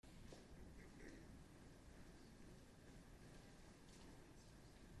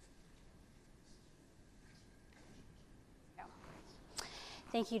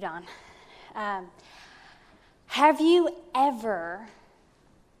Thank you, Dawn. Have you ever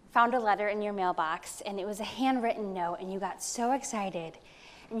found a letter in your mailbox and it was a handwritten note and you got so excited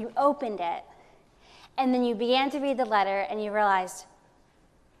and you opened it and then you began to read the letter and you realized,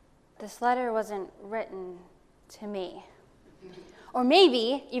 this letter wasn't written to me? Or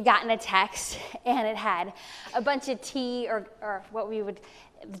maybe you've gotten a text and it had a bunch of tea or what we would,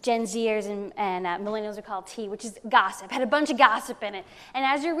 Gen Zers and millennials would call tea, which is gossip, had a bunch of gossip in it. And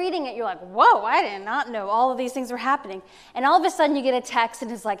as you're reading it, you're like, whoa, I did not know all of these things were happening. And all of a sudden you get a text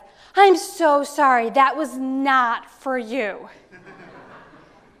and it's like, I'm so sorry, that was not for you.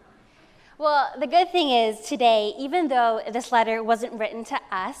 Well, the good thing is today, even though this letter wasn't written to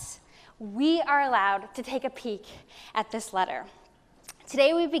us, we are allowed to take a peek at this letter.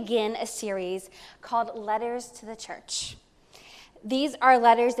 Today we begin a series called Letters to the Church. These are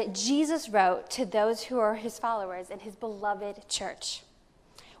letters that Jesus wrote to those who are his followers in his beloved church.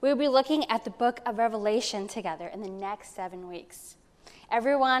 We will be looking at the book of Revelation together in the next 7 weeks.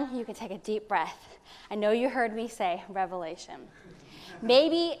 Everyone, you can take a deep breath. I know you heard me say Revelation.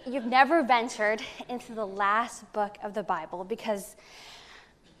 Maybe you've never ventured into the last book of the Bible because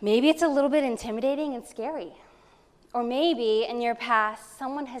maybe it's a little bit intimidating and scary. Or maybe in your past,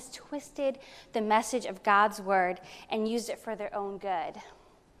 someone has twisted the message of God's word and used it for their own good.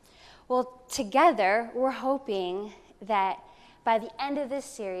 Well, together, we're hoping that by the end of this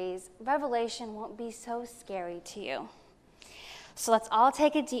series, Revelation won't be so scary to you. So let's all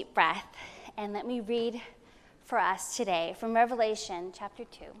take a deep breath and let me read for us today from Revelation chapter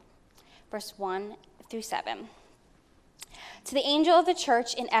 2, verse 1 through 7. To the angel of the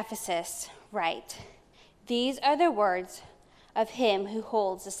church in Ephesus, write, these are the words of him who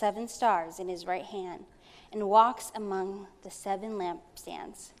holds the 7 stars in his right hand and walks among the 7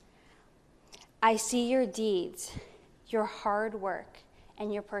 lampstands. I see your deeds, your hard work,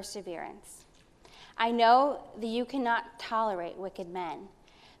 and your perseverance. I know that you cannot tolerate wicked men,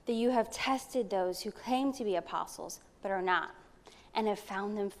 that you have tested those who claim to be apostles but are not, and have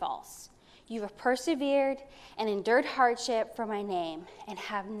found them false. You have persevered and endured hardship for my name and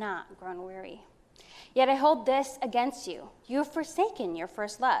have not grown weary. Yet I hold this against you. You have forsaken your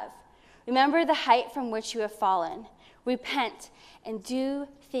first love. Remember the height from which you have fallen. Repent and do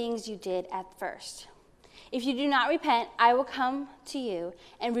things you did at first. If you do not repent, I will come to you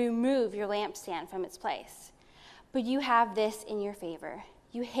and remove your lampstand from its place. But you have this in your favor.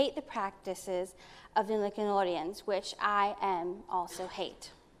 You hate the practices of the Nicolaitans, which I also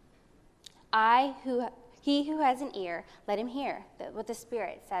hate. He who has an ear, let him hear what the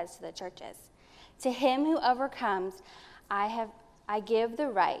Spirit says to the churches. To him who overcomes, I give the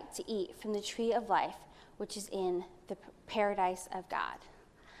right to eat from the tree of life, which is in the paradise of God.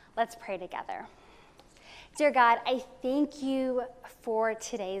 Let's pray together. Dear God, I thank you for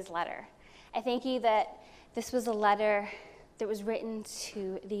today's letter. I thank you that this was a letter that was written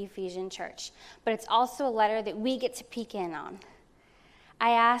to the Ephesian church, but it's also a letter that we get to peek in on.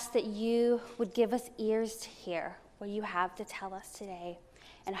 I ask that you would give us ears to hear what you have to tell us today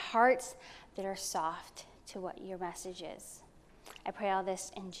and hearts that are soft to what your message is. I pray all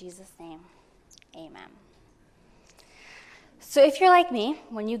this in Jesus' name. Amen. So if you're like me,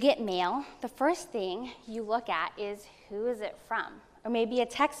 when you get mail, the first thing you look at is who is it from? Or maybe a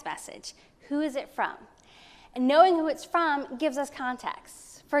text message. Who is it from? And knowing who it's from gives us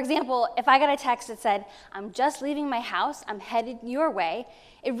context. For example, if I got a text that said, I'm just leaving my house, I'm headed your way,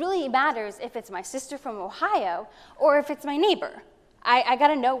 it really matters if it's my sister from Ohio or if it's my neighbor. I got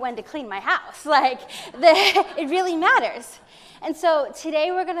to know when to clean my house. It really matters. And so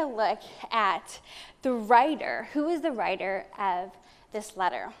today we're going to look at the writer. Who is the writer of this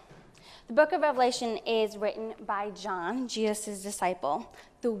letter? The book of Revelation is written by John, Jesus' disciple,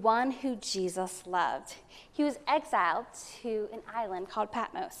 the one who Jesus loved. He was exiled to an island called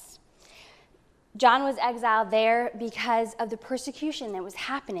Patmos. John was exiled there because of the persecution that was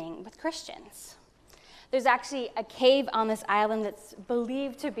happening with Christians. There's actually a cave on this island that's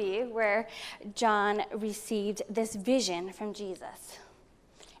believed to be where John received this vision from Jesus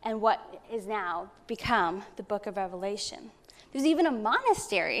and what is now become the book of Revelation. There's even a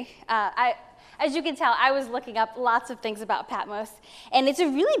monastery. As you can tell, I was looking up lots of things about Patmos, and it's a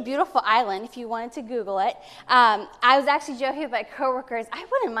really beautiful island if you wanted to Google it. I was actually joking with my coworkers, I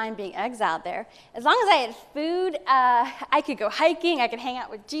wouldn't mind being exiled there. As long as I had food, I could go hiking, I could hang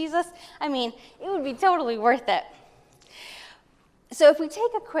out with Jesus. I mean, it would be totally worth it. So if we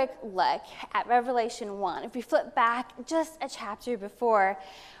take a quick look at Revelation 1, if we flip back just a chapter before,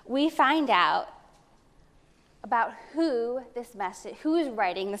 we find out about who is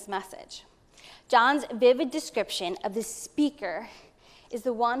writing this message. John's vivid description of the speaker is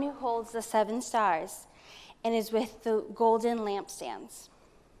the one who holds the 7 stars and is with the golden lampstands.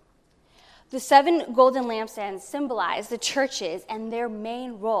 The 7 golden lampstands symbolize the churches and their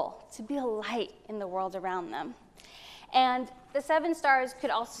main role to be a light in the world around them. And the 7 stars could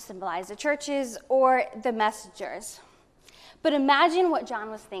also symbolize the churches or the messengers. But imagine what John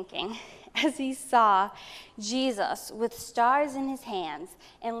was thinking as he saw Jesus with stars in his hands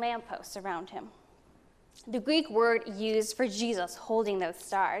and lampposts around him. The Greek word used for Jesus holding those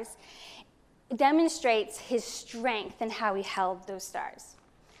stars demonstrates his strength and how he held those stars.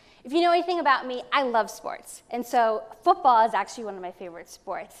 If you know anything about me, I love sports. And so football is actually one of my favorite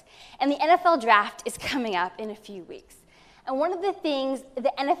sports. And the NFL draft is coming up in a few weeks. And one of the things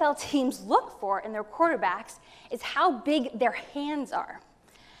the NFL teams look for in their quarterbacks is how big their hands are.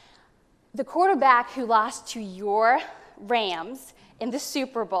 The quarterback who lost to your Rams in the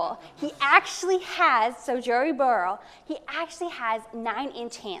Super Bowl, he actually has, so Joey Burrow, he actually has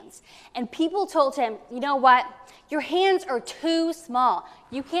 9-inch hands. And people told him, you know what? Your hands are too small.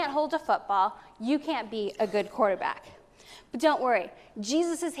 You can't hold a football. You can't be a good quarterback. But don't worry,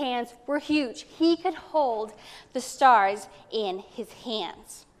 Jesus' hands were huge. He could hold the stars in his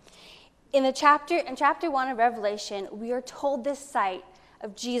hands. In chapter 1 of Revelation, we are told this sight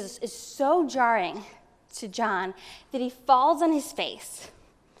of Jesus is so jarring to John that he falls on his face.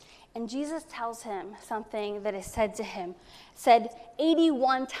 And Jesus tells him something that is said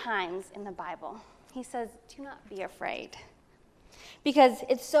 81 times in the Bible. He says, do not be afraid. Because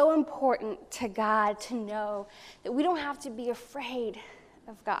it's so important to God to know that we don't have to be afraid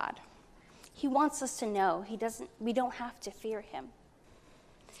of God. He wants us to know we don't have to fear him.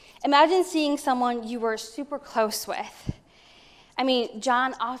 Imagine seeing someone you were super close with. I mean,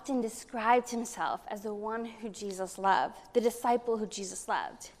 John often described himself as the one who Jesus loved, the disciple who Jesus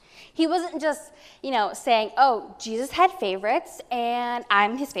loved. He wasn't just, saying, oh, Jesus had favorites and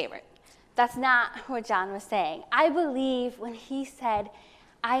I'm his favorite. That's not what John was saying. I believe when he said,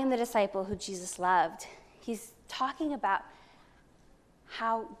 I am the disciple who Jesus loved, he's talking about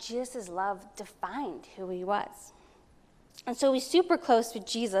how Jesus' love defined who he was. And so he's super close with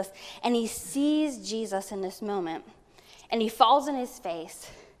Jesus, and he sees Jesus in this moment, and he falls on his face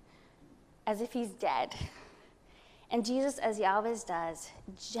as if he's dead. And Jesus, as he always does,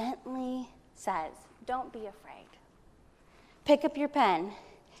 gently says, don't be afraid. Pick up your pen,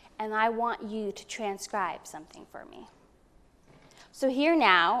 and I want you to transcribe something for me. So here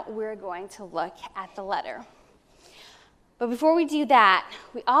now, we're going to look at the letter. But before we do that,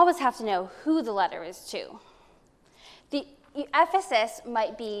 we always have to know who the letter is to. The Ephesus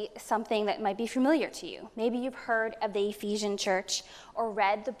might be something that might be familiar to you. Maybe you've heard of the Ephesian church or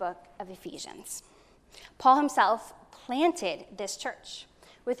read the book of Ephesians. Paul himself planted this church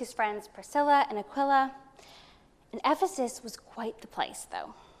with his friends Priscilla and Aquila. And Ephesus was quite the place,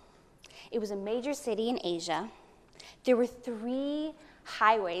 though. It was a major city in Asia. There were 3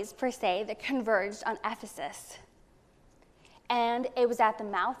 highways, per se, that converged on Ephesus. And it was at the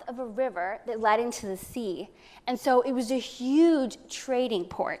mouth of a river that led into the sea. And so it was a huge trading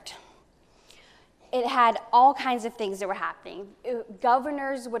port. It had all kinds of things that were happening.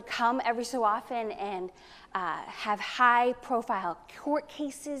 Governors would come every so often and have high-profile court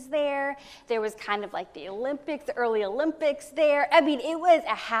cases there. There was kind of like the Olympics, the early Olympics there. I mean, it was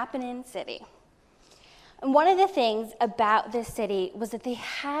a happening city. And one of the things about this city was that they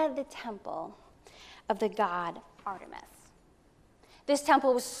had the temple of the god Artemis. This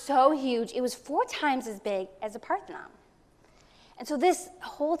temple was so huge, it was 4 times as big as the Parthenon. And so this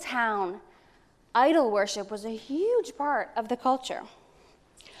whole town, idol worship was a huge part of the culture.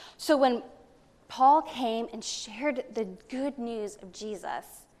 So when Paul came and shared the good news of Jesus,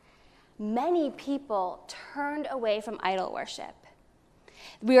 many people turned away from idol worship.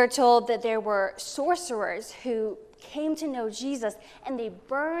 We are told that there were sorcerers who came to know Jesus and they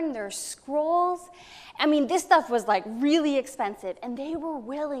burned their scrolls. I mean, this stuff was like really expensive and they were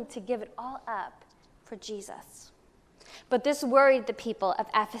willing to give it all up for Jesus. But this worried the people of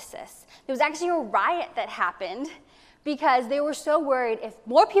Ephesus. There was actually a riot that happened because they were so worried if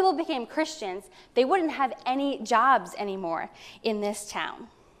more people became Christians, they wouldn't have any jobs anymore in this town.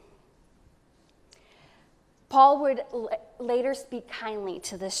 Paul would later speak kindly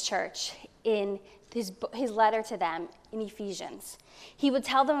to this church in his letter to them in Ephesians. He would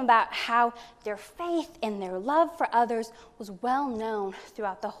tell them about how their faith and their love for others was well known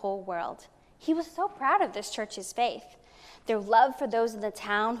throughout the whole world. He was so proud of this church's faith, their love for those in the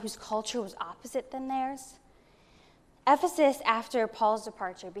town whose culture was opposite than theirs. Ephesus, after Paul's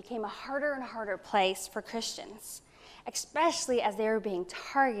departure, became a harder and harder place for Christians, especially as they were being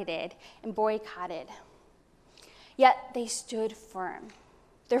targeted and boycotted. Yet they stood firm.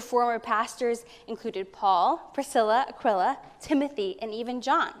 Their former pastors included Paul, Priscilla, Aquila, Timothy, and even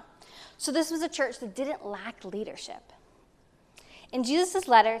John. So this was a church that didn't lack leadership. In Jesus'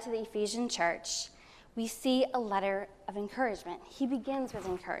 letter to the Ephesian church, we see a letter of encouragement. He begins with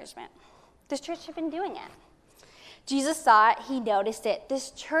encouragement. This church had been doing it. Jesus saw it, he noticed it.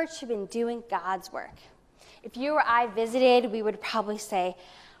 This church had been doing God's work. If you or I visited, we would probably say,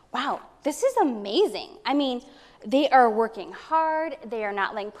 wow, this is amazing. I mean, they are working hard. They are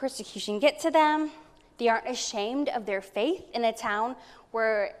not letting persecution get to them. They aren't ashamed of their faith in a town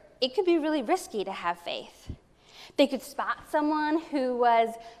where it could be really risky to have faith. They could spot someone who was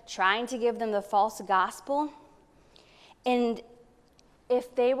trying to give them the false gospel. And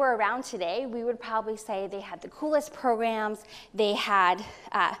if they were around today, we would probably say they had the coolest programs. They had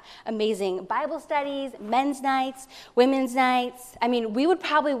amazing Bible studies, men's nights, women's nights. I mean, we would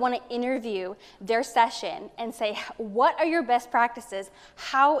probably want to interview their session and say, what are your best practices?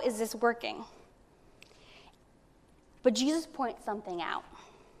 How is this working? But Jesus points something out.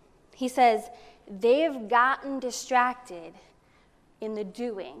 He says, they've gotten distracted in the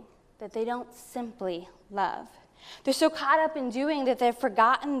doing that they don't simply love. They're so caught up in doing that they've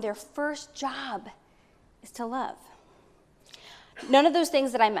forgotten their first job is to love. None of those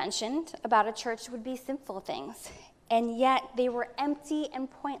things that I mentioned about a church would be sinful things, and yet they were empty and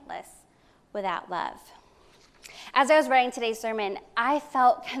pointless without love. As I was writing today's sermon, I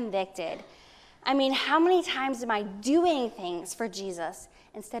felt convicted. I mean, how many times am I doing things for Jesus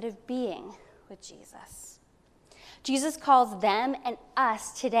instead of being with Jesus? Jesus calls them and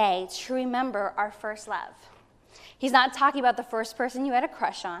us today to remember our first love. He's not talking about the first person you had a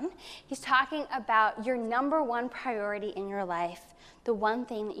crush on. He's talking about your number one priority in your life, the one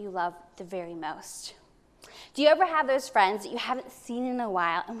thing that you love the very most. Do you ever have those friends that you haven't seen in a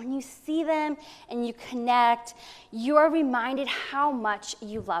while, and when you see them and you connect, you are reminded how much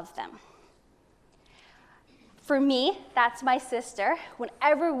you love them? For me, that's my sister.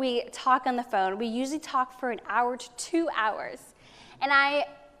 Whenever we talk on the phone, we usually talk for an hour to 2 hours. And I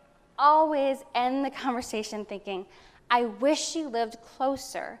always end the conversation thinking, I wish she lived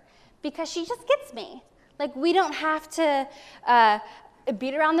closer because she just gets me. Like, we don't have to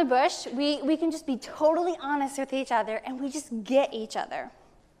beat around the bush. We can just be totally honest with each other, and we just get each other.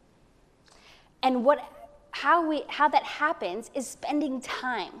 And how that happens is spending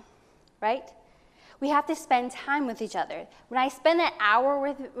time, right? We have to spend time with each other. When I spend that hour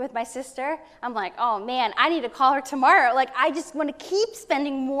with my sister, I'm like, oh man, I need to call her tomorrow. Like, I just want to keep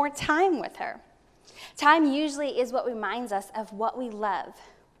spending more time with her. Time usually is what reminds us of what we love.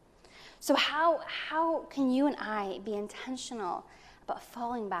 So how can you and I be intentional about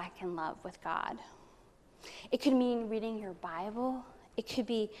falling back in love with God? It could mean reading your Bible. It could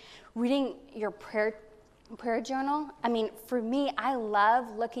be reading your prayer journal. I mean, for me, I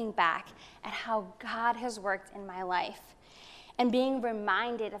love looking back at how God has worked in my life and being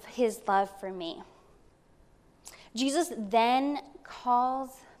reminded of his love for me. Jesus then calls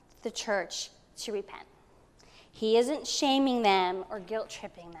the church to repent. He isn't shaming them or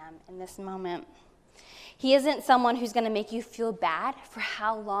guilt-tripping them in this moment. He isn't someone who's going to make you feel bad for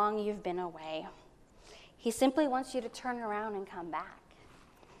how long you've been away. He simply wants you to turn around and come back.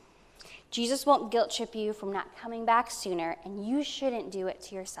 Jesus won't guilt-trip you from not coming back sooner, and you shouldn't do it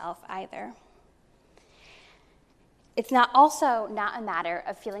to yourself either. It's not a matter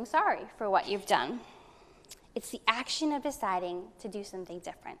of feeling sorry for what you've done. It's the action of deciding to do something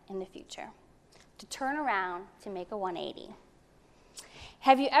different in the future, to turn around, to make a 180.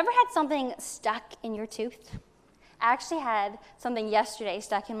 Have you ever had something stuck in your tooth? I actually had something yesterday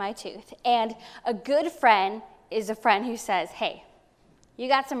stuck in my tooth, and a good friend is a friend who says, hey, you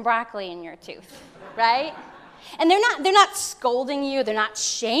got some broccoli in your tooth, right? And they're not scolding you, they're not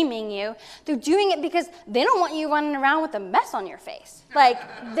shaming you. They're doing it because they don't want you running around with a mess on your face. Like,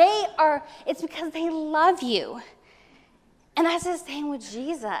 it's because they love you. And that's the same with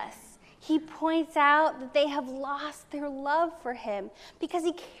Jesus. He points out that they have lost their love for him because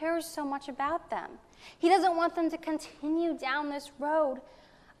he cares so much about them. He doesn't want them to continue down this road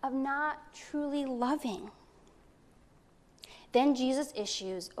of not truly loving. Then Jesus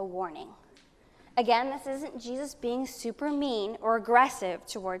issues a warning. Again, this isn't Jesus being super mean or aggressive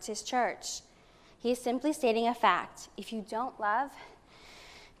towards his church. He is simply stating a fact. If you don't love,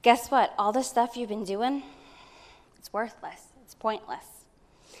 guess what? All the stuff you've been doing, it's worthless. It's pointless.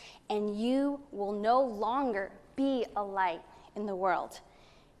 And you will no longer be a light in the world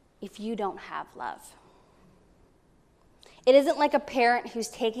if you don't have love. It isn't like a parent who's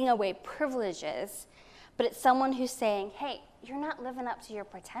taking away privileges, but it's someone who's saying, hey, you're not living up to your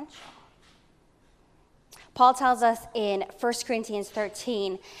potential. Paul tells us in 1 Corinthians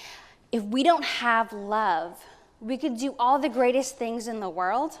 13, if we don't have love, we could do all the greatest things in the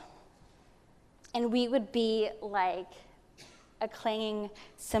world, and we would be like a clanging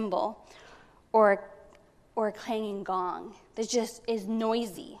cymbal or a clanging gong that just is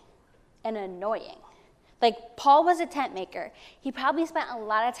noisy and annoying. Like, Paul was a tent maker. He probably spent a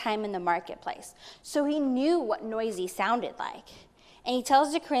lot of time in the marketplace, so he knew what noisy sounded like. And he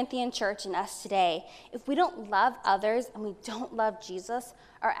tells the Corinthian church and us today, if we don't love others and we don't love Jesus,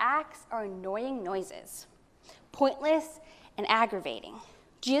 our acts are annoying noises, pointless and aggravating.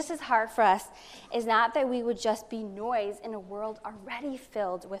 Jesus' heart for us is not that we would just be noise in a world already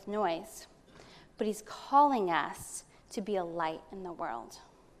filled with noise, but he's calling us to be a light in the world.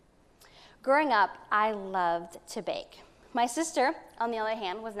 Growing up, I loved to bake. My sister, on the other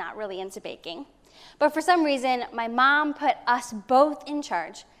hand, was not really into baking. But for some reason, my mom put us both in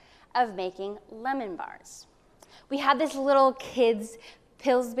charge of making lemon bars. We had this little kids'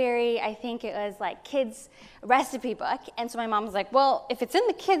 Pillsbury, I think it was like kids' recipe book. And so my mom was like, well, if it's in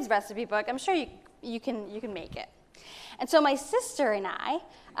the kids' recipe book, I'm sure you can make it. And so my sister and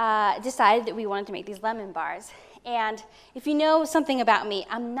I decided that we wanted to make these lemon bars. And if you know something about me,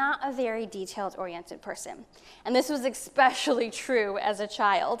 I'm not a very detailed-oriented person. And this was especially true as a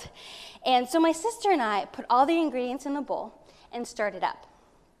child. And so my sister and I put all the ingredients in the bowl and stirred it up.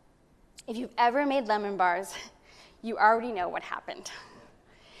 If you've ever made lemon bars, you already know what happened.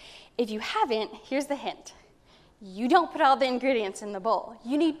 If you haven't, here's the hint. You don't put all the ingredients in the bowl.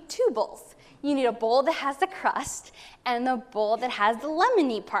 You need two bowls. You need a bowl that has the crust and the bowl that has the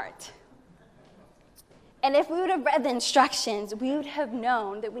lemony part. And if we would have read the instructions, we would have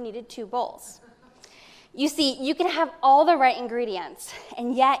known that we needed two bowls. You see, you can have all the right ingredients,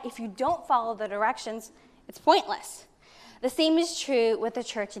 and yet if you don't follow the directions, it's pointless. The same is true with the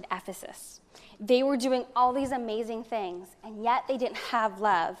church in Ephesus. They were doing all these amazing things, and yet they didn't have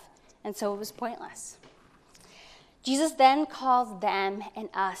love, and so it was pointless. Jesus then calls them and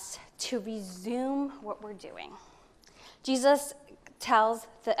us to resume what we're doing. Jesus tells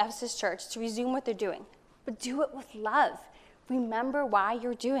the Ephesus church to resume what they're doing, but do it with love. Remember why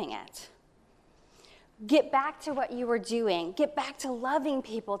you're doing it. Get back to what you were doing. Get back to loving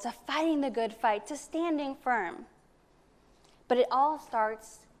people, to fighting the good fight, to standing firm. But it all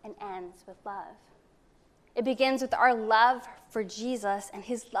starts and ends with love. It begins with our love for Jesus and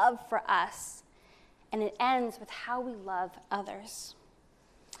his love for us, and it ends with how we love others.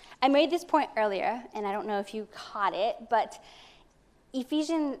 I made this point earlier, and I don't know if you caught it, but the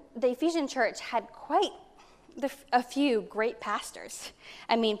Ephesian church had quite a few great pastors.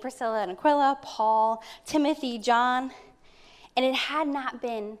 I mean, Priscilla and Aquila, Paul, Timothy, John. And it had not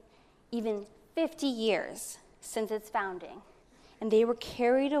been even 50 years since its founding. And they were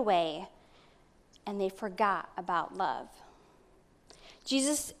carried away and they forgot about love.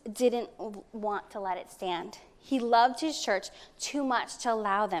 Jesus didn't want to let it stand. He loved his church too much to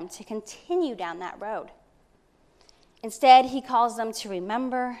allow them to continue down that road. Instead, he calls them to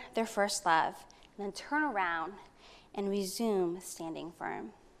remember their first love and then turn around and resume standing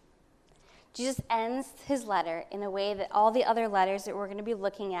firm. Jesus ends his letter in a way that all the other letters that we're going to be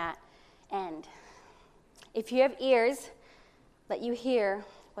looking at end. If you have ears, let you hear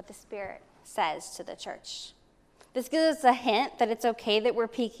what the Spirit says to the church. This gives us a hint that it's okay that we're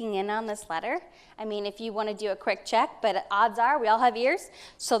peeking in on this letter. I mean, if you want to do a quick check, but odds are we all have ears,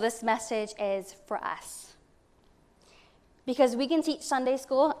 so this message is for us. Because we can teach Sunday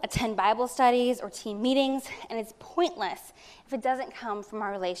school, attend Bible studies, or team meetings, and it's pointless if it doesn't come from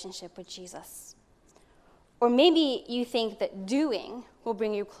our relationship with Jesus. Or maybe you think that doing will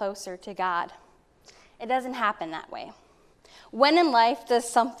bring you closer to God. It doesn't happen that way. When in life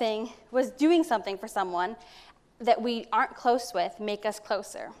was doing something for someone that we aren't close with make us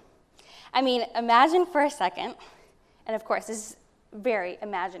closer? I mean, imagine for a second, and of course, this is very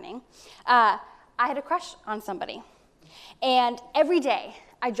imagining, I had a crush on somebody. And every day,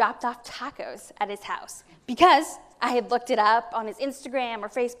 I dropped off tacos at his house because I had looked it up on his Instagram or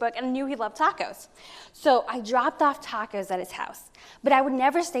Facebook and I knew he loved tacos. So I dropped off tacos at his house, but I would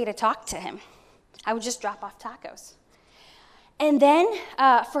never stay to talk to him. I would just drop off tacos. And then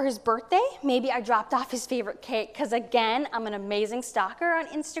for his birthday, maybe I dropped off his favorite cake because, again, I'm an amazing stalker on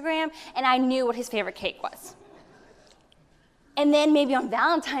Instagram, and I knew what his favorite cake was. And then maybe on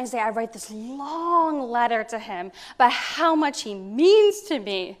Valentine's Day, I write this long letter to him about how much he means to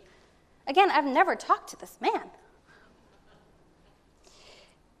me. Again, I've never talked to this man.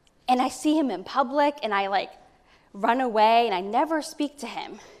 And I see him in public, and I run away, and I never speak to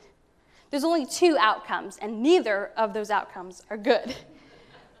him. There's only two outcomes, and neither of those outcomes are good.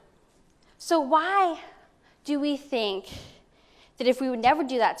 So why do we think that if we would never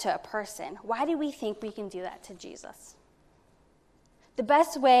do that to a person, why do we think we can do that to Jesus? The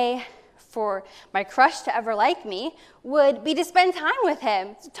best way for my crush to ever like me would be to spend time with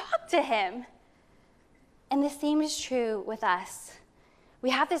him, to talk to him. And the same is true with us. We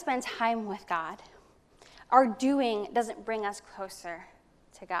have to spend time with God. Our doing doesn't bring us closer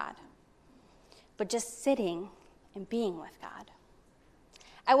to God, but just sitting and being with God.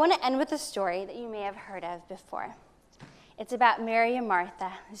 I want to end with a story that you may have heard of before. It's about Mary and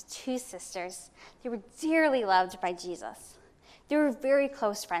Martha, his two sisters. They were dearly loved by Jesus. They were very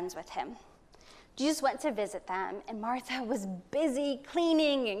close friends with him. Jesus went to visit them, and Martha was busy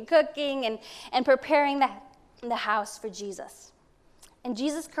cleaning and cooking and preparing the house for Jesus. And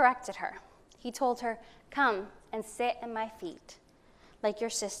Jesus corrected her. He told her, "Come and sit at my feet like your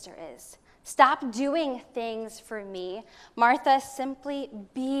sister is. Stop doing things for me. Martha, simply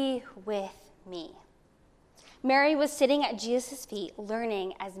be with me." Mary was sitting at Jesus' feet,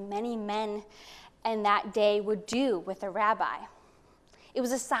 learning as many men in that day would do with a rabbi. It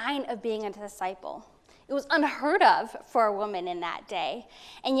was a sign of being a disciple. It was unheard of for a woman in that day.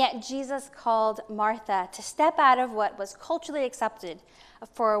 And yet Jesus called Martha to step out of what was culturally accepted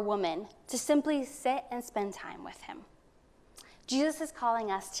for a woman, to simply sit and spend time with him. Jesus is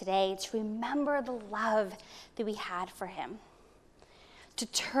calling us today to remember the love that we had for him, to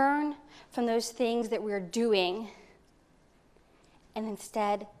turn from those things that we're doing and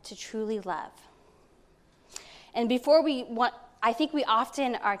instead to truly love. And I think we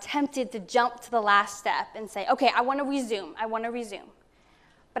often are tempted to jump to the last step and say, okay, I want to resume.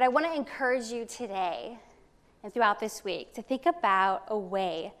 But I want to encourage you today and throughout this week to think about a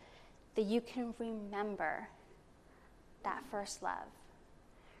way that you can remember that first love.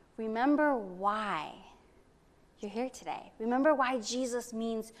 Remember why you're here today. Remember why Jesus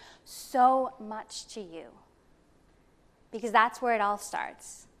means so much to you. Because that's where it all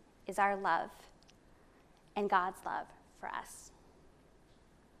starts, is our love and God's love for us.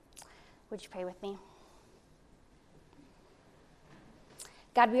 Would you pray with me?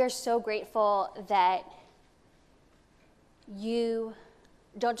 God, we are so grateful that you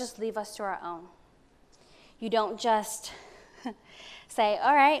don't just leave us to our own. You don't just say,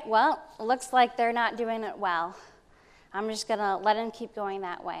 all right, well, it looks like they're not doing it well. I'm just going to let them keep going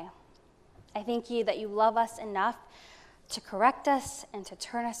that way. I thank you that you love us enough to correct us and to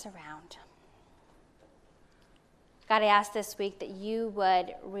turn us around. God, I ask this week that you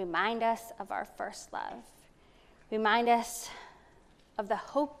would remind us of our first love. Remind us of the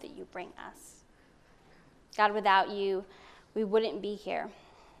hope that you bring us. God, without you, we wouldn't be here.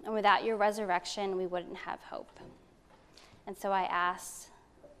 And without your resurrection, we wouldn't have hope. And so I ask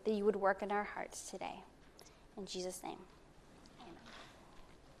that you would work in our hearts today. In Jesus' name, amen.